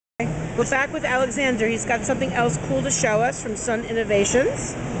We're back with Alexander. He's got something else cool to show us from Sun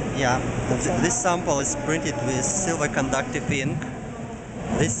Innovations. Yeah, this sample is printed with silver conductive ink.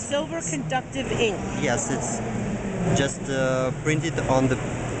 This Silver conductive ink. Yes, it's just printed on the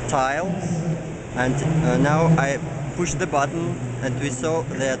tiles, and now I push the button and we saw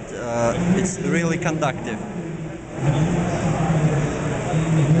that it's really conductive.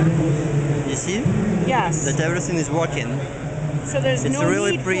 You see? Yes. That everything is working. So there's It's no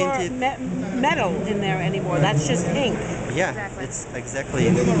really need printed. for metal in there anymore. That's just ink. Yeah, Exactly. it's exactly.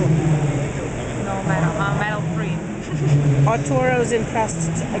 No metal, metal free. Arturo's impressed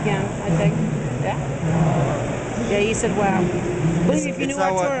again, I think. Yeah? Yeah, he said, wow. Believe me, if you knew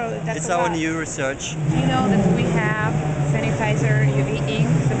Arturo, that's It's a our lot. new research. You know that we have sanitizer UV ink,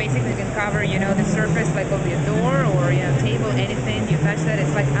 so basically you can cover, the surface like of your door or table, anything. You touch that,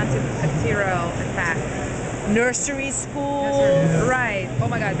 it's like antibacterial effect. Nursery school. Right. Oh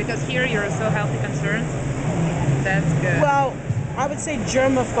my God, because here you're so healthy concerned. That's good. Well, I would say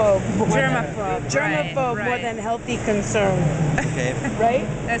germaphobe. Germaphobe right. more than healthy concern. Okay. Right?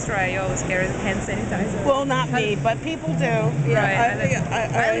 That's right. You always carry the hand sanitizer. Well, not me, but people do. Yeah, Right. I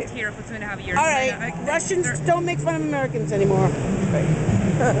I lived here for 2.5 years. all right. Russians don't make fun of Americans anymore.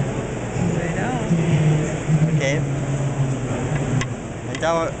 I know. Okay.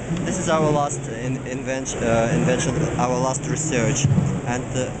 And this is our last invention, our last research, and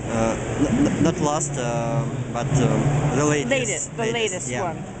not last, but the latest. The latest yeah.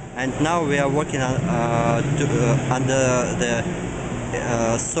 one. And now we are working on under the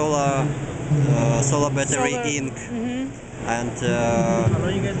solar battery ink. And How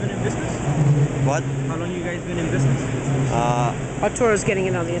long you guys been in business? what? How long you guys been in business? Arturo's getting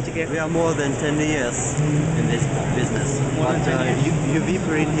in on the interview. We are more than 10 years in this business. More than 10 years. UV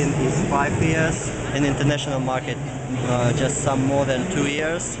printing is 5 years. In international market, just some more than 2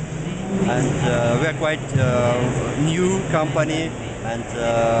 years. And we are quite new company, and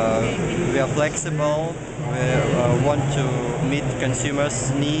we are flexible. We want to meet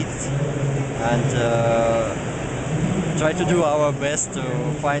consumers' needs and try to do our best to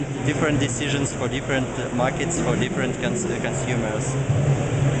find different decisions for different markets, for different consumers.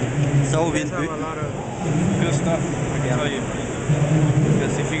 So You guys have a lot of good stuff, I can tell you.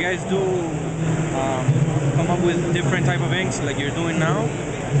 Because if you guys do come up with different type of inks like you're doing now,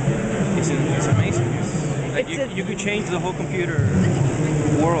 it's amazing. Like you could change the whole computer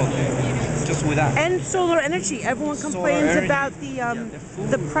world just with that. And solar energy. Everyone complains energy. about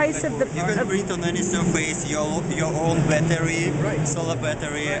the price of the. you can print on any surface your own battery, solar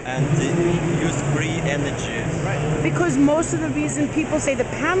battery, and use free energy. Because most of the reason people say the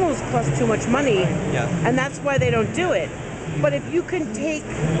panels cost too much money, Yeah. and that's why they don't do it. But if you can take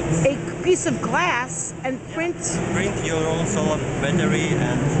a piece of glass and print, Print your own solar battery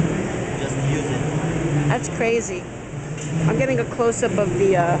and just use it. that's crazy. I'm getting a close-up of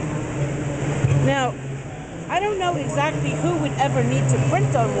the. Now, I don't know exactly who would ever need to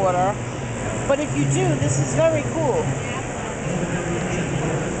print on water, but if you do, this is very cool.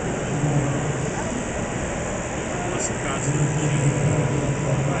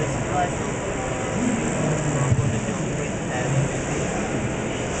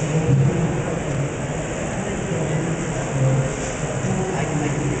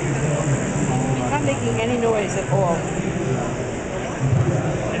 Not making any noise at all.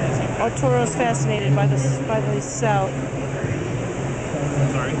 Arturo's fascinated by the cell.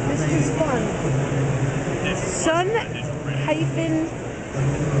 Sorry. This is fun.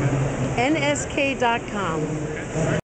 Sun-nsk.com.